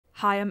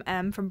Hi, I'm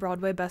Em from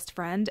Broadway Best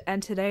Friend,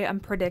 and today I'm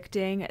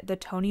predicting the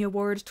Tony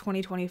Awards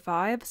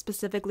 2025,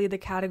 specifically the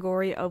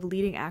category of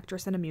Leading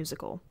Actress in a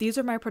Musical. These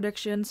are my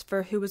predictions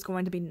for who is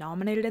going to be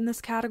nominated in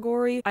this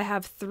category. I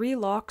have 3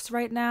 locks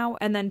right now,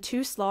 and then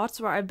 2 slots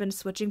where I've been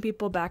switching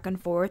people back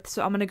and forth,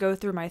 so I'm going to go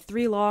through my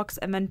 3 locks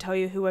and then tell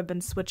you who I've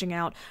been switching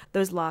out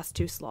those last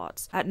 2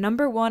 slots. At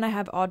number 1, I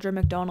have Audra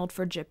McDonald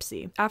for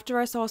Gypsy. After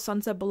I saw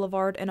Sunset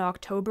Boulevard in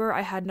October,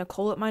 I had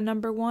Nicole at my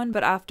number 1,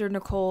 but after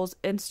Nicole's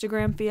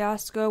Instagram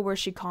fiasco where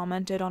she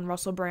commented on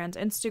Russell Brand's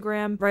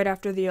Instagram right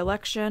after the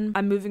election,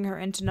 I'm moving her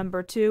into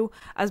number 2.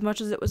 As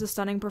much as it was a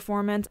stunning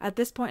performance, at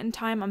this point in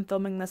time, I'm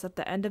filming this at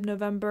the end of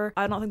November.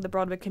 I don't think the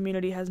Broadway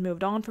community has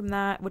moved on from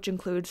that, which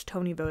includes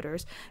Tony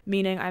voters,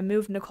 meaning I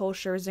moved Nicole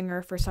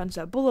Scherzinger for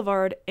Sunset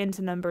Boulevard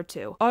into number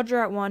 2.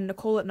 Audra at 1,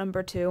 Nicole at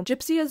number 2.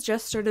 Gypsy has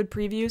just started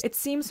previews. It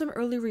seems from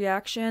early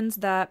reactions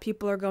that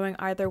people are going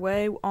either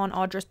way on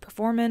Audra's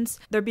performance.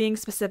 They're being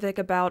specific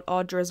about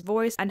Audra's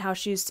voice and how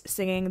she's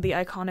singing the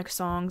iconic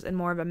songs in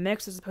more of a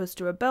mix as opposed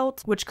to a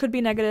belt, which could be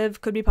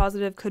negative, could be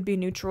positive, could be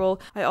neutral.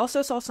 I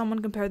also saw someone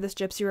compare this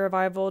Gypsy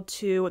revival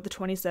to the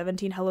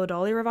 2017 Hello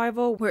Dolly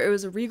revival, where it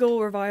was a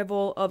regal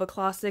revival of a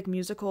classic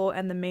musical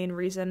and the main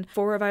reason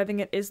for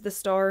reviving it is the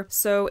star.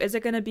 So is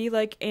it going to be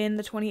like in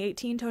the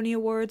 2018 Tony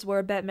Awards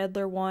where Bette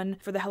Midler won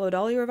for the Hello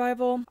Dolly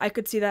revival? I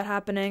could see that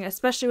happening,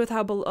 especially with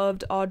how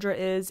beloved Audra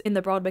is in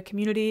the Broadway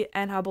community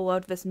and how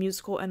beloved this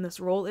musical and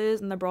this role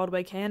is in the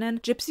Broadway canon.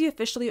 Gypsy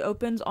officially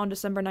opens on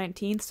December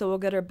 19th, so we'll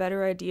get a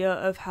better idea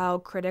of how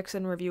critics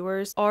and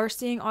reviewers are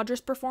seeing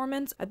Audra's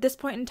performance. At this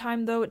point in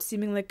time, though, it's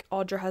seeming like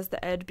Audra has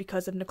the edge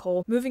because of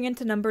Nicole. Moving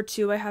into number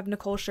 2, I have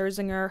Nicole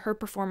Scherzinger. Her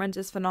performance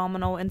is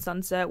phenomenal in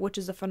Sunset, which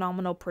is a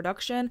phenomenal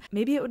production.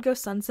 Maybe it would go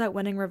Sunset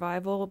winning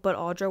revival, but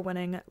Audra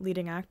winning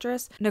leading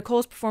actress.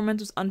 Nicole's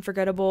performance was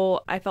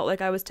unforgettable. I felt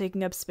like I was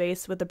taking up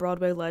space with the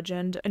Broadway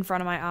legend in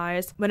front of my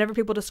eyes. Whenever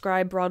people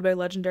describe Broadway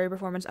legendary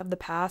performance of the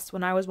past,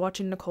 when I was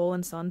watching Nicole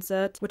in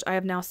Sunset, which I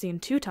have now seen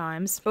 2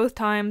 times, both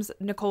times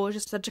Nicole is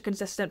just such a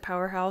consistent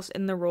powerhouse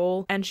in the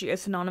role, and she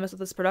is synonymous with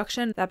this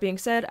production. That being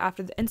said,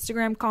 after the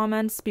Instagram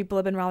comments, people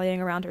have been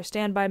rallying around her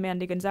standby,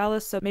 Mandy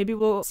Gonzalez, so maybe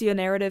we'll see a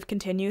narrative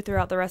continue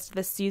throughout the rest of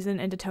this season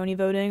into Tony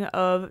voting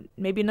of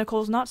maybe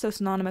Nicole's not so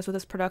synonymous with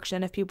this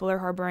production if people are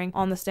harboring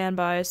on the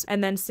standbys.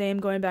 And then same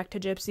going back to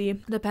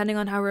Gypsy, depending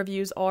on how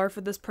reviews are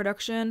for this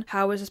production,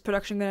 how is this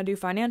production going to do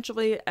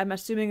financially? I'm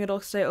assuming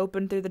it'll stay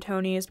open through the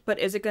Tonys, but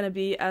is it going to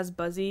be as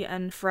buzzy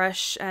and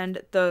fresh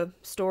and the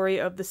story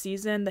of the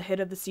season, the hit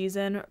of the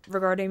season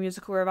regarding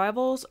musical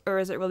revivals, or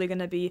is it really going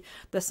to be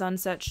the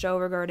Sunset show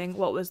regarding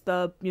what was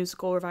the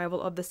musical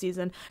revival of the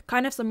season?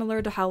 Kind of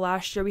similar to how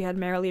last year we had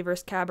Merrily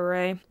vs.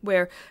 Cabaret,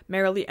 where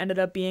Merrily ended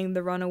up being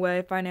the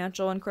runaway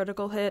financial and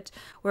critical hit,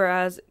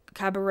 whereas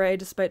Cabaret,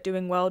 despite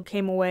doing well,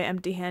 came away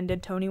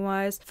empty-handed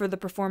Tony-wise for the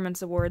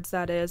performance awards,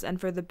 that is,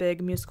 and for the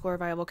big musical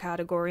revival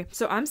category.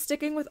 So I'm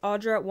sticking with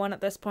Audra at 1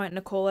 at this point,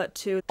 Nicole at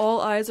 2. All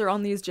eyes are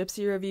on these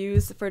Gypsy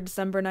reviews for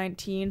December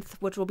 19th,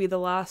 which will be the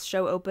last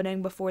show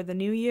opening before the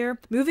new year.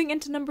 Moving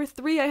into number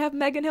 3, I have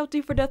Megan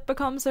Hilty for Death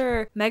Becomes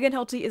Her. Megan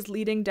Hilty is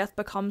leading Death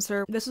Becomes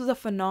Her. This was a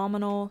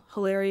phenomenal,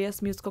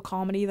 hilarious musical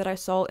comedy that I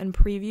saw in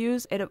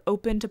previews. It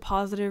opened to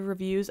positive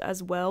reviews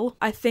as well.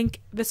 I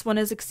think this one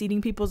is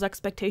exceeding people's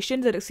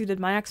expectations. It exceeded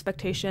my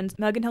expectations.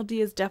 Megan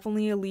Hilty is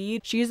definitely a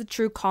lead. She is a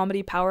true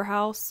comedy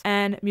powerhouse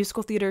and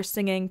musical theater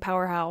singing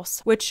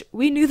powerhouse, which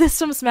we knew this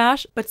from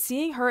Smash, but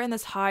seeing her in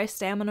this high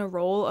stamina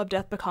role of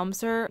Death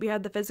Becomes Her, we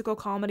had the physical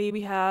comedy,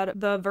 we had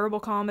the verbal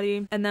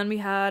comedy, and then we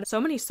had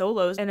so many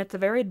solos, and it's a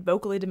very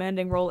vocally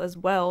demanding role as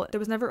well. There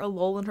was never a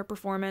lull in her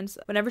performance.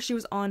 Whenever she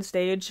was on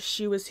stage,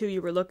 she was who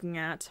you were looking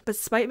at. But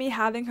despite me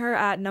having her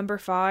at number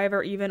 5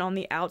 or even on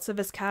the outs of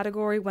this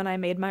category when I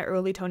made my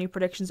early Tony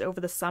predictions over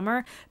the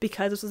summer,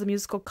 because this was a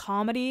musical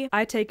comedy,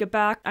 I take it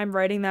back. I'm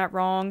writing that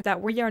wrong.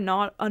 That we are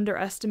not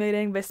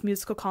underestimating this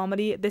musical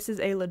comedy. This is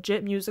a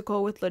legit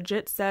musical with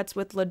legit sets,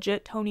 with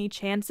legit Tony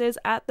chances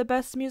at the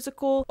Best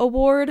Musical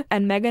Award,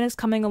 and Megan is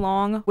coming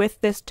along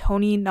with this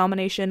Tony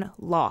nomination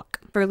lock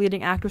for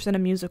leading actress in a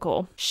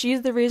musical.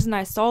 She's the reason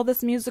I saw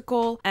this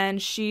musical,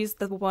 and she's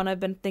the one I've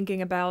been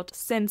thinking about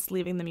since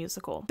leaving the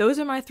musical. Those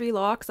are my 3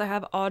 locks. I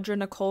have Audra,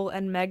 Nicole,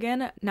 and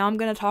Megan. Now I'm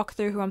going to talk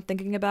through who I'm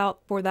thinking about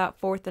for that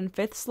 4th and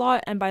 5th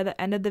slot, and by the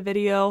end of the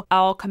video,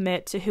 I'll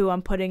commit to who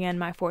I'm putting in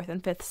my 4th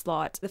and 5th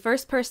slot. The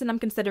first person I'm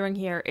considering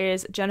here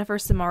is Jennifer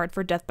Simard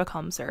for Death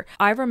Becomes Her.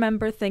 I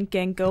remember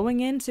thinking going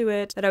into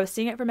it that I was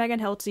seeing it for Megan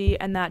Hilty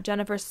and that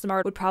Jennifer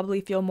Simard would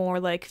probably feel more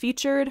like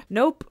featured.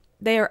 Nope.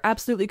 They are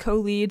absolutely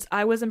co-leads.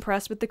 I was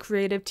impressed with the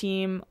creative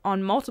team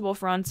on multiple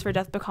fronts for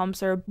Death Becomes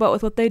Her, but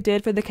with what they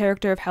did for the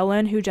character of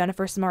Helen, who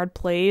Jennifer Simard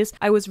plays,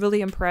 I was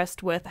really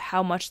impressed with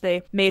how much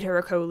they made her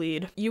a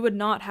co-lead. You would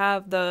not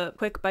have the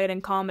quick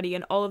biting comedy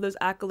and all of those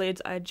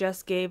accolades I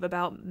just gave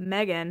about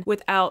Megan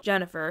without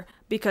Jennifer.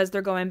 because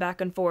they're going back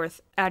and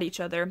forth at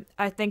each other.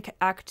 I think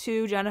Act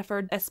 2,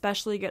 Jennifer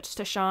especially gets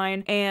to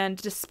shine, and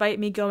despite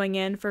me going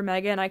in for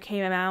Megan, I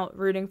came out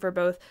rooting for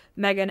both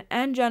Megan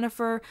and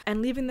Jennifer,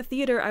 and leaving the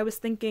theater, I was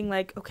thinking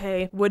like,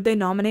 okay, would they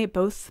nominate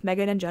both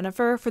Megan and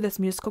Jennifer for this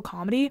musical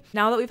comedy?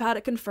 Now that we've had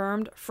it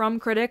confirmed from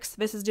critics,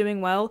 this is doing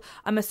well.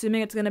 I'm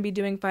assuming it's going to be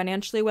doing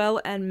financially well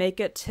and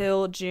make it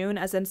till June,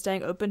 as in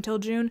staying open till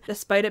June,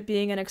 despite it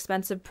being an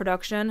expensive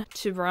production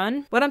to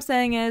run. What I'm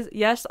saying is,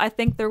 yes, I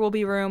think there will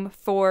be room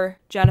for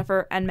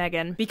Jennifer and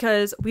Megan,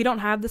 because we don't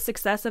have the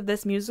success of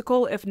this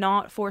musical if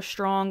not for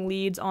strong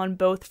leads on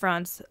both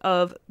fronts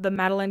of the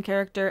Madeline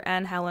character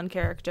and Helen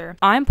character.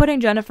 I'm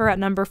putting Jennifer at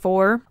number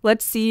 4.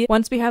 Let's see,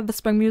 once we have the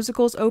spring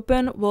musicals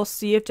open, we'll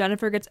see if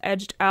Jennifer gets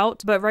edged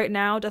out, but right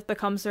now Death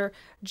Becomes Her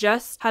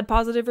just had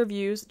positive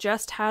reviews,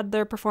 just had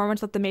their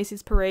performance at the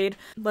Macy's Parade.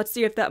 Let's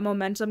see if that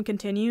momentum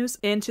continues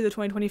into the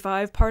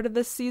 2025 part of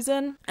this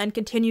season and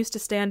continues to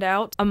stand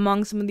out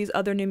among some of these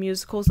other new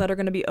musicals that are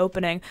going to be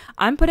opening.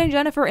 I'm putting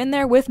Jennifer in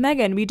there with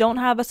Megan. We don't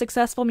have a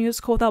successful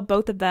musical without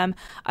both of them.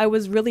 I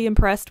was really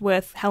impressed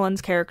with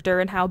Helen's character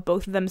and how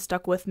both of them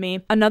stuck with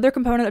me. Another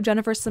component of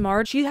Jennifer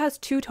Simard, she has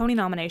 2 Tony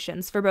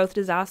nominations for both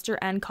Disaster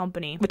and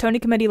Company. The Tony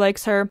Committee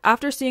likes her.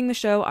 After seeing the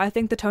show, I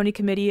think the Tony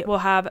Committee will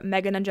have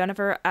Megan and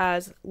Jennifer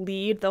as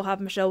lead. They'll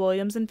have Michelle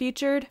Williamson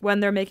featured when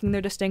they're making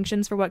their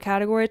distinctions for what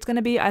category it's going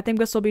to be. I think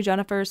this will be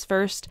Jennifer's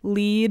first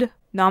lead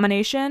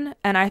nomination,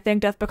 and I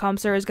think Death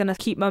Becomes Her is going to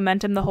keep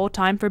momentum the whole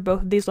time for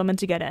both of these women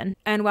to get in.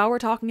 And while we're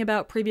talking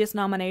about previous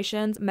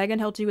nominations, Megan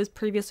Hilty was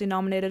previously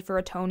nominated for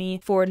a Tony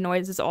for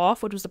Noise Is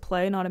Off, which was a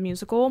play, not a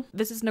musical.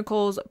 This is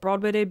Nicole's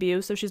Broadway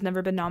debut, so she's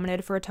never been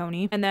nominated for a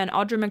Tony. And then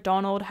Audra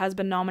McDonald has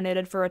been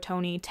nominated for a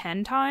Tony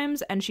 10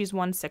 times, and she's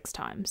won 6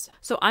 times.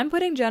 So I'm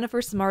putting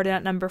Jennifer Simard in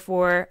at number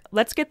 4.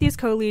 Let's get these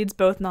co-leads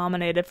both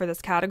nominated for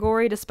this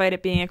category, despite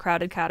it being a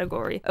crowded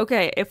category.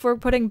 Okay, if we're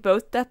putting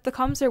both Death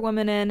Becomes Her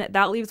women in,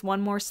 that leaves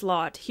one more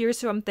slot. Here's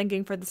who I'm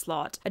thinking for the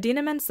slot.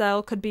 Idina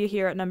Menzel could be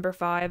here at number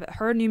 5.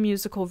 Her new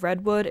musical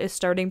Redwood is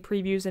starting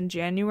previews in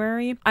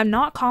January. I'm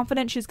not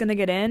confident she's gonna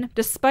get in.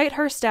 Despite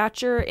her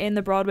stature in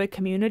the Broadway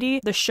community,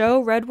 the show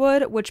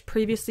Redwood, which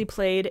previously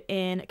played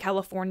in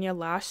California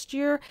last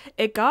year,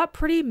 it got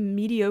pretty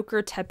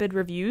mediocre, tepid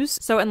reviews.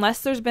 So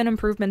unless there's been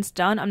improvements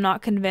done, I'm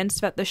not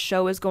convinced that the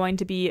show is going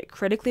to be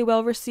critically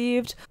well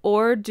received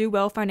or do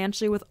well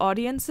financially with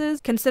audiences,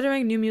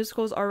 considering new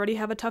musicals already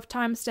have a tough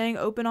time staying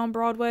open on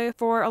Broadway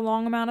for a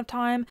long amount of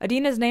time.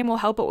 Idina's name will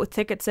help it with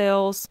ticket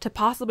sales to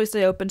possibly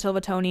stay open till the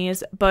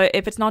Tonys, but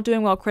if it's not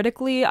doing well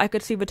critically, I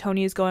could see the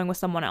Tonys going with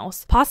someone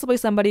else, possibly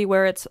somebody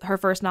where it's her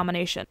first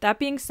nomination. That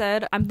being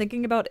said, I'm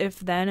thinking about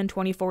If Then in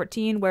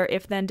 2014, where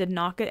If Then did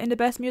not get into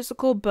Best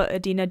Musical, but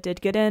Idina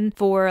did get in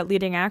for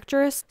leading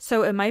actress,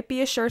 so it might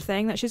be a sure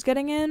thing that she's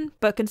getting in,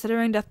 but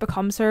considering Death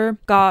Becomes Her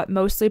got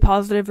mostly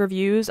positive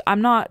reviews,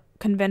 I'm not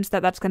convinced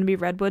that that's going to be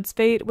Redwood's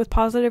fate with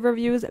positive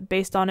reviews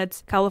based on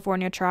its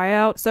California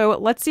tryout. So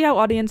let's see how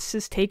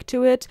audiences take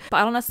to it, but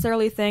I don't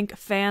necessarily think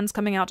fans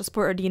coming out to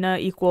support Idina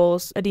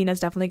equals Idina's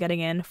definitely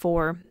getting in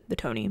for the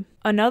Tony.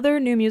 Another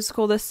new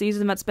musical this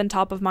season that's been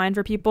top of mind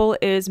for people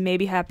is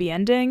Maybe Happy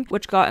Ending,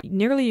 which got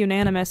nearly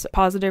unanimous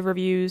positive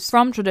reviews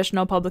from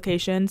traditional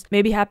publications.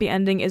 Maybe Happy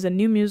Ending is a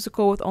new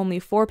musical with only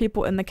 4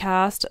 people in the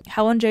cast.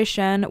 Helen J.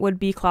 Shen would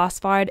be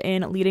classified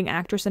in leading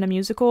actress in a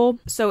musical.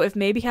 So if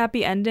Maybe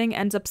Happy Ending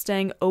ends up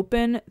staying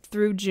open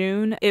through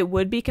June, it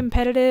would be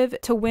competitive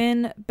to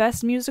win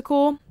Best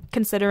Musical,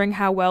 considering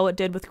how well it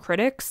did with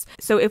critics.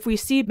 So if we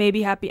see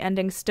Maybe Happy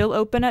Ending still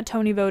open at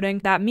Tony voting,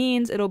 that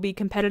means it'll be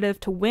competitive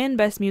to win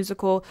Best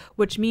Musical,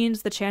 which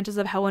means the chances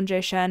of Helen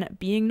J. Shen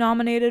being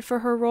nominated for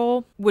her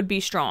role would be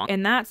strong.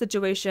 In that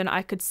situation,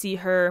 I could see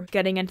her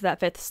getting into that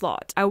 5th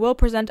slot. I will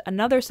present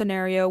another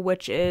scenario,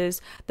 which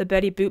is the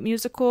Betty Boop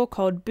musical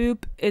called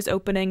Boop is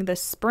opening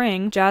this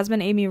spring.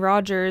 Jasmine Amy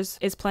Rogers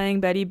is playing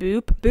Betty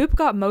Boop. Boop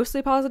got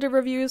mostly positive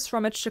reviews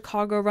from its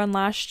Chicago run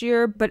last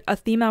year, but a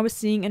theme I was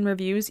seeing in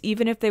reviews,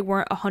 even if they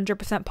weren't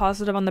 100%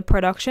 positive on the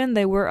production,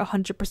 they were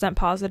 100%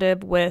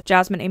 positive with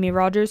Jasmine Amy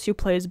Rogers, who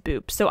plays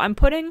Boop. So I'm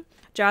putting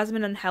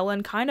Jasmine and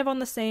Helen kind of on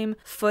the same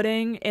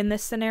footing in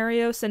this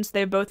scenario, since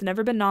they've both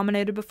never been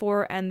nominated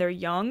before and they're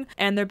young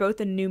and they're both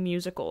in new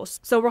musicals.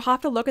 So we'll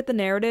have to look at the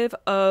narrative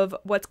of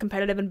what's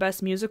competitive in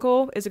Best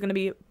Musical. Is it going to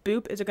be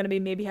Boop? Is it going to be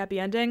Maybe Happy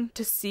Ending?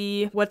 To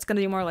see what's going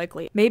to be more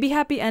likely. Maybe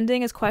Happy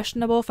Ending is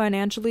questionable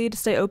financially to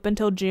stay open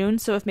till June,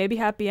 so if Maybe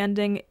Happy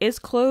Ending is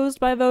closed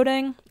by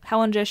voting,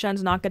 Helen J.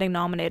 Shen's not getting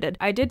nominated.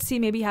 I did see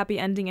Maybe Happy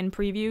Ending in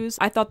previews.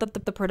 I thought that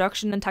the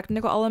production and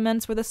technical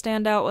elements were the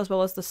standout, as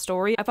well as the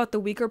story. I thought the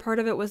weaker part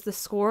of it was the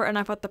score, and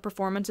I thought the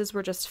performances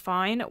were just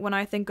fine. When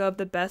I think of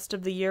the best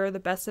of the year, the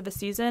best of a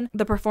season,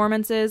 the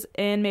performances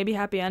in Maybe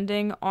Happy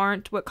Ending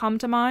aren't what come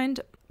to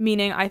mind.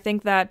 meaning I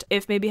think that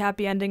if maybe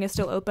Happy Ending is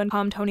still open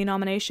come Tony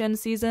nomination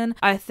season,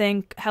 I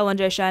think Helen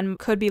J. Shen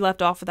could be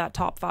left off of that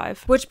top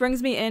 5. Which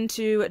brings me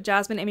into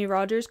Jasmine Amy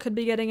Rogers could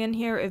be getting in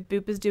here if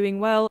Boop is doing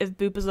well, if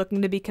Boop is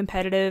looking to be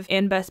competitive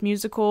in Best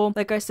Musical.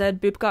 Like I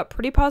said, Boop got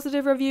pretty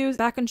positive reviews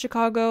back in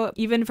Chicago.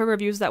 Even for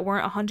reviews that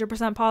weren't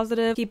 100%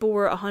 positive, people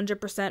were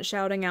 100%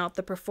 shouting out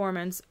the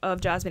performance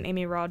of Jasmine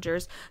Amy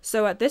Rogers.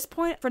 So at this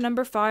point, for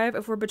number 5,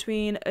 if we're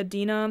between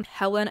Idina,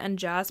 Helen, and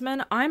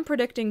Jasmine, I'm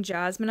predicting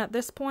Jasmine at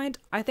this point.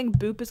 I think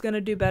Boop is going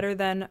to do better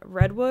than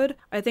Redwood.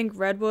 I think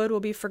Redwood will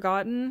be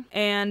forgotten,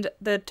 and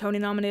the Tony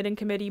nominating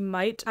committee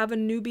might have a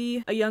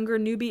younger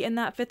newbie in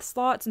that 5th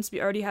slot, since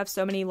we already have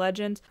so many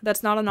legends.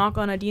 That's not a knock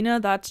on Idina,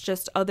 that's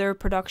just other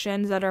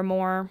productions that are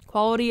more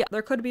quality.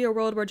 There could be a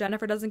world where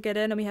Jennifer doesn't get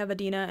in and we have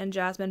Idina and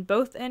Jasmine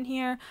both in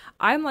here.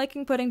 I'm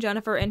liking putting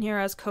Jennifer in here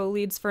as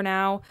co-leads for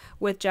now,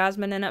 with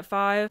Jasmine in at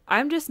 5.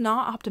 I'm just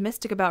not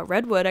optimistic about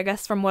Redwood, I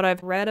guess, from what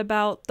I've read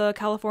about the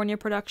California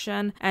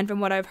production and from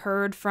what I've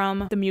heard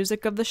from the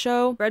music of the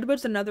show.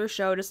 Redwood's another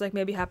show, just like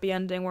maybe Happy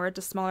Ending, where it's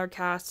a smaller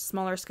cast,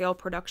 smaller scale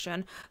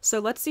production. So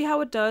let's see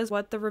how it does,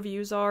 what the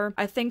reviews are.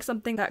 I think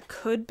something that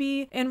could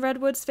be in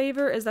Redwood's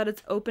favor is that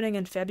it's opening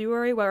in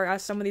February,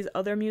 whereas some of these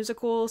other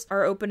musicals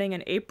are opening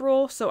in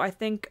April. So I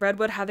think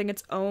Redwood having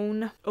its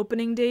own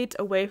opening date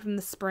away from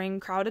the spring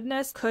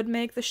crowdedness could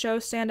make the show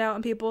stand out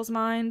in people's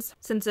minds,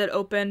 since it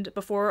opened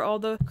before all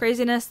the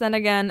craziness. Then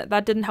again,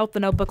 that didn't help The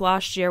Notebook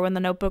last year when The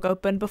Notebook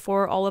opened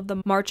before all of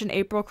the March and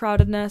April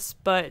crowdedness,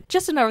 but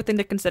just another thing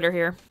to consider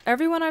here.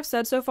 Everyone I've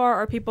said so far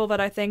are people that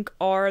I think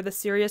are the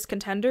serious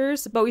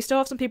contenders, but we still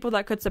have some people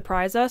that could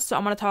surprise us, so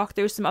I'm going to talk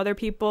through some other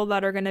people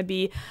that are going to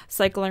be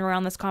cycling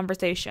around this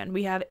conversation.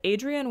 We have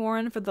Adrienne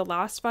Warren for The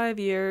Last 5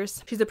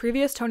 Years. She's a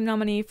previous Tony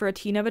nominee for A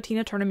Teen of a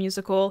Tina Turner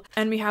musical,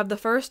 and we have the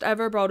first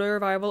ever Broadway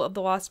revival of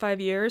The Last 5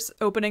 Years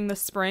opening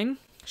this spring.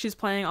 She's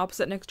playing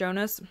opposite Nick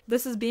Jonas.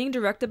 This is being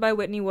directed by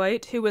Whitney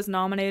White, who was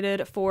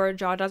nominated for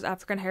Jaja's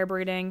African Hair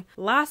Braiding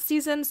last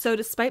season, so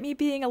despite me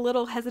being a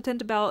little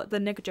hesitant about the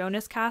Nick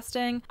Jonas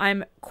casting,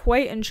 I'm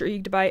quite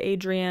intrigued by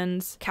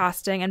Adrienne's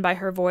casting and by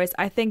her voice.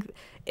 I think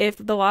if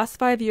The Last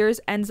 5 Years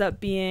ends up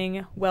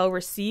being well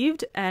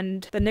received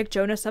and the Nick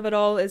Jonas of it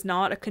all is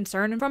not a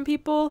concern from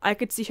people, I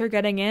could see her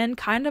getting in,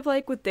 kind of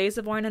like with Days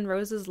of Wine and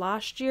Roses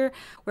last year,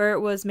 where it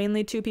was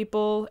mainly 2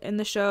 people in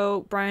the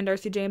show, Brian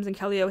Darcy James and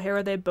Kelly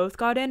O'Hara. They both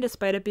got in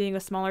despite it being a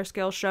smaller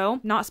scale show.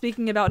 Not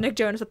speaking about Nick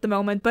Jonas at the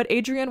moment, but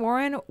Adrienne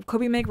Warren, could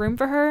we make room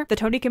for her? The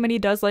Tony committee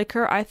does like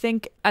her. I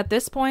think at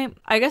this point,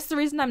 I guess the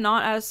reason I'm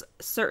not as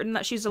certain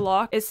that she's a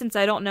lock is since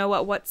I don't know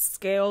at what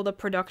scale the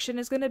production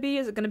is going to be.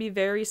 Is it going to be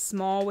very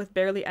small with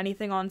barely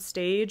anything on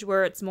stage,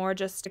 where it's more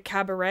just a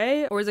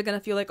cabaret, or is it going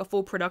to feel like a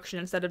full production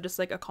instead of just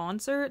like a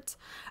concert?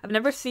 I've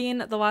never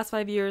seen The Last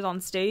 5 Years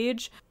on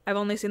stage. I've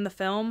only seen the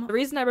film. The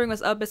reason I bring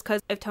this up is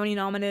because if Tony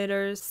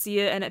nominators see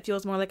it and it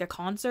feels more like a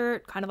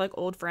concert, kind of like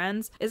Old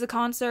Friends is a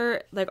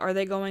concert, like, are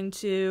they going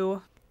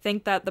to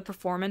think that the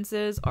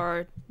performances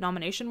are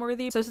nomination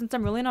worthy? So since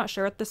I'm really not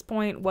sure at this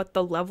point what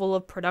the level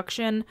of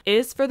production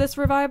is for this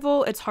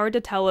revival, it's hard to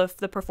tell if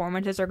the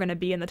performances are going to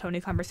be in the Tony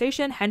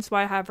conversation, hence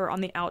why I have her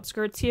on the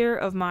outskirts here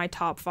of my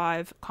top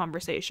 5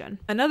 conversation.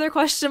 Another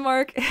question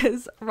mark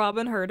is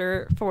Robyn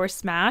Hurder for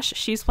Smash.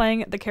 She's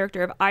playing the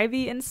character of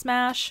Ivy in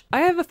Smash.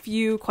 I have a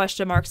few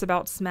question marks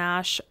about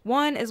Smash.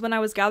 One is when I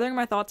was gathering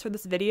my thoughts for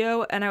this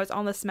video and I was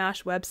on the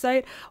Smash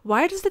website,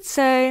 why does it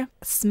say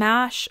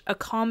Smash, a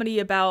comedy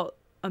about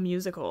a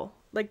musical?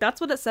 Like, that's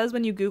what it says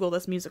when you Google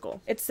this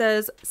musical. It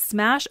says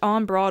Smash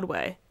on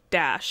Broadway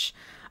dash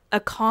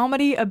a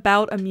comedy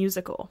about a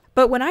musical.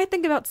 But when I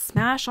think about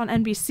Smash on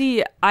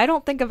NBC, I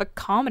don't think of a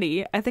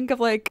comedy. I think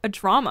of like a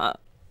drama.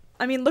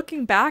 I mean,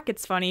 looking back,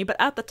 it's funny, but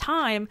at the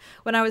time,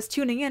 when I was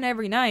tuning in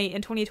every night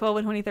in 2012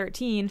 and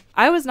 2013,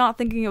 I was not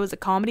thinking it was a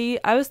comedy.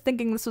 I was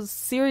thinking this was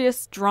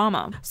serious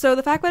drama. So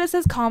the fact that it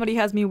says comedy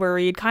has me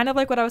worried, kind of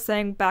like what I was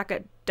saying back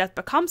at Death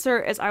Becomes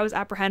Her, is I was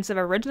apprehensive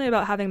originally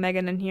about having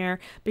Megan in here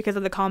because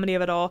of the comedy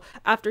of it all.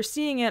 After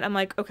seeing it, I'm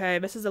like, okay,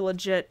 this is a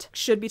legit,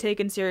 should be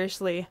taken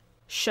seriously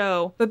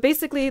show. But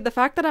basically, the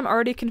fact that I'm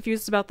already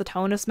confused about the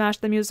tone of Smash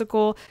the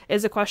Musical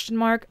is a question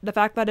mark. The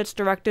fact that it's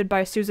directed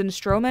by Susan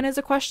Stroman is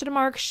a question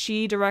mark.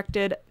 She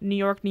directed New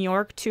York, New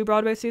York 2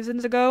 Broadway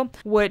seasons ago,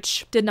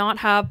 which did not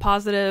have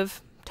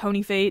positive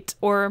Tony fate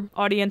or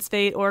audience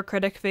fate or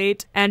critic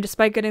fate, and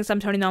despite getting some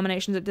Tony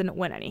nominations, it didn't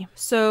win any.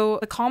 So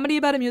the comedy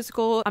about a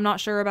musical I'm not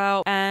sure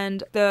about,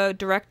 and the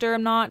director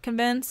I'm not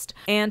convinced.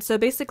 And so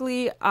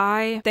basically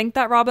I think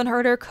that Robyn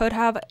Hurder could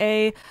have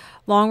a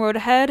long road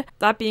ahead.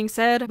 That being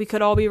said, we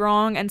could all be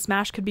wrong and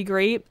Smash could be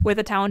great with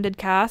a talented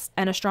cast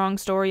and a strong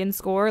story and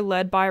score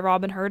led by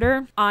Robyn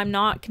Hurder. I'm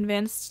not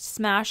convinced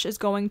Smash is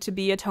going to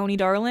be a Tony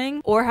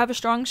darling or have a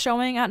strong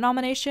showing at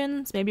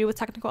nominations, maybe with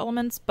technical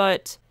elements,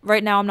 but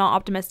right now I'm not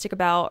optimistic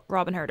about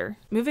Robyn Hurder.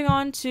 Moving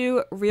on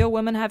to Real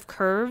Women Have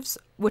Curves.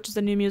 which is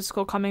a new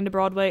musical coming to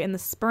Broadway in the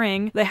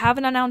spring. They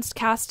haven't announced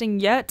casting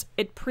yet.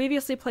 It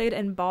previously played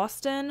in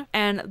Boston,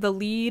 and the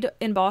lead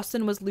in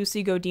Boston was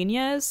Lucy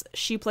Godinez.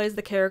 She plays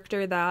the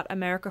character that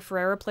America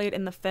Ferrera played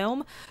in the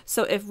film.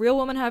 So if Real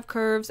Women Have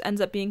Curves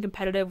ends up being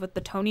competitive with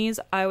the Tonys,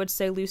 I would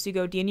say Lucy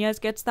Godinez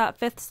gets that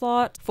 5th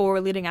slot for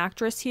leading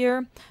actress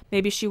here.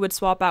 Maybe she would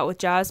swap out with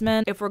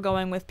Jasmine if we're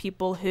going with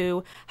people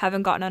who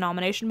haven't gotten a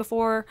nomination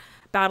before,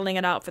 battling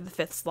it out for the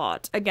 5th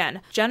slot.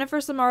 Again,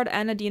 Jennifer Simard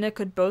and Idina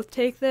could both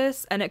take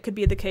this, and it could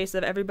be the case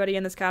of everybody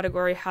in this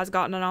category has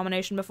gotten a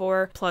nomination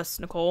before, plus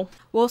Nicole.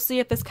 We'll see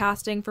if this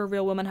casting for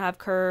Real Women Have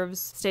Curves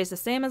stays the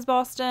same as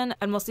Boston,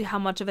 and we'll see how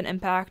much of an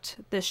impact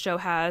this show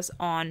has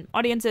on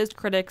audiences,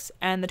 critics,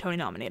 and the Tony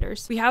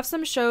nominators. We have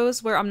some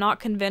shows where I'm not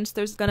convinced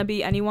there's gonna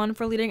be anyone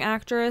for leading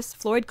actress.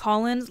 Floyd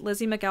Collins,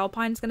 Lizzie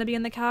McAlpine's gonna be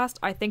in the cast.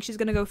 I think she's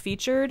gonna go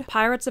featured.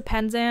 Pirates of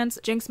Penzance,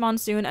 Jinx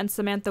Monsoon, and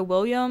Samantha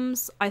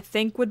Williams, I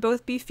think would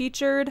both be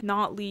featured,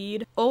 not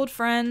lead. Old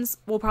Friends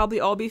will probably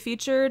all be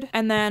featured.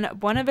 And then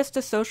Buena Vista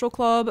Social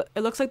Club,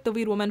 it looks like the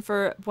lead woman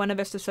for Buena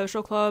Vista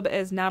Social Club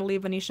is Natalie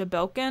Venetia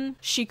Belcon.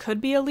 She could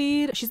be a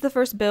lead. She's the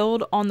first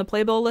build on the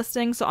Playbill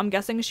listing, so I'm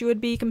guessing she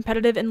would be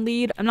competitive in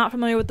lead. I'm not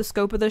familiar with the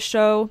scope of this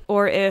show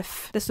or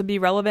if this would be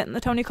relevant in the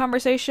Tony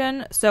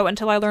conversation, so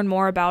until I learn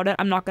more about it,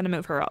 I'm not going to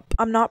move her up.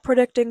 I'm not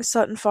predicting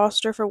Sutton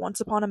Foster for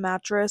Once Upon a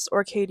Mattress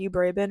or Katie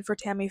Brayben for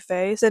Tammy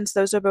Faye, since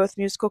those are both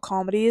musical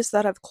comedies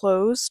that have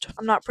closed.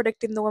 I'm not predicting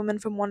the women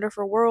from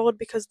Wonderful World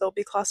because they'll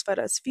be classified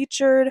as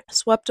featured.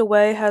 Swept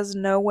Away has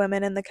no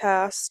women in the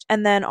cast.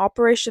 And then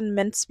Operation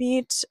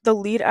Mincemeat, the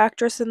lead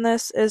actress in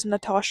this is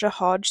Natasha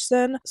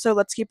Hodgson, so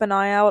let's keep an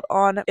eye out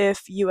on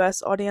if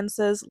US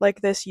audiences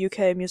like this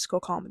UK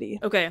musical comedy.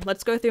 Okay,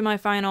 let's go through my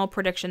final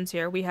predictions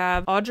here. We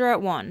have Audra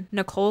at 1,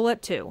 Nicole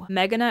at 2,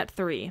 Megan at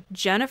 3,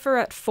 Jennifer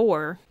at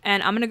 4,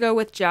 and I'm gonna go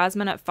with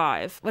Jasmine at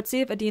 5. Let's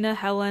see if Idina,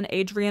 Helen,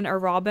 Adrienne, or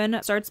Robyn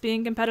starts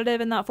being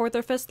competitive in that 4th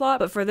or 5th slot,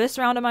 but for this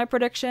round of my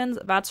predictions,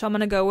 that's who I'm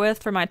gonna go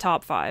with for my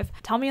top 5.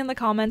 Tell me in the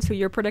comments who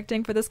you're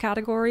predicting for this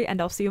category,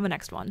 and I'll see you in the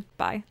next one.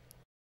 Bye.